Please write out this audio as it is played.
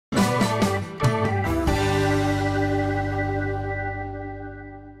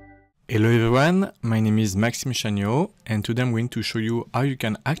Hello everyone, my name is Maxime Chagnot and today I'm going to show you how you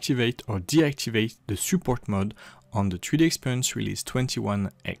can activate or deactivate the support mode on the 3D Experience release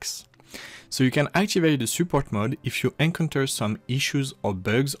 21x. So you can activate the support mode if you encounter some issues or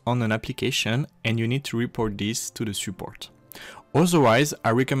bugs on an application and you need to report this to the support. Otherwise, I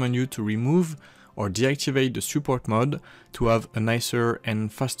recommend you to remove or deactivate the support mode to have a nicer and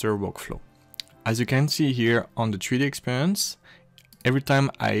faster workflow. As you can see here on the 3D Experience, every time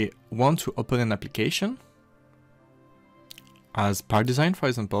I want to open an application, as Part Design for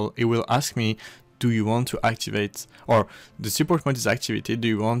example, it will ask me, do you want to activate, or the support mode is activated, do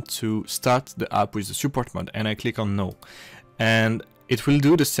you want to start the app with the support mode? And I click on no. And it will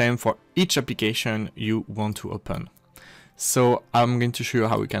do the same for each application you want to open. So I'm going to show you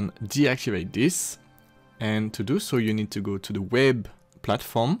how we can deactivate this. And to do so, you need to go to the web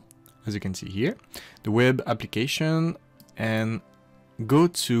platform, as you can see here, the web application, and go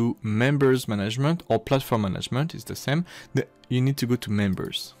to members management or platform management is the same. You need to go to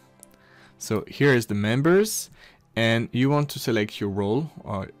members. So here is the members and you want to select your role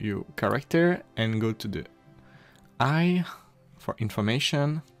or your character and go to the I for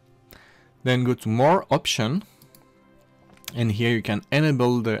information, then go to more option, and here you can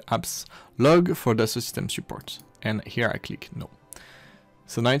enable the apps log for the system support, and here I click no.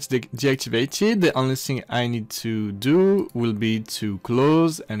 So now it's deactivated. The only thing I need to do will be to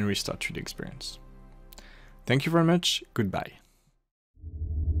close and restart 3D Experience. Thank you very much. Goodbye.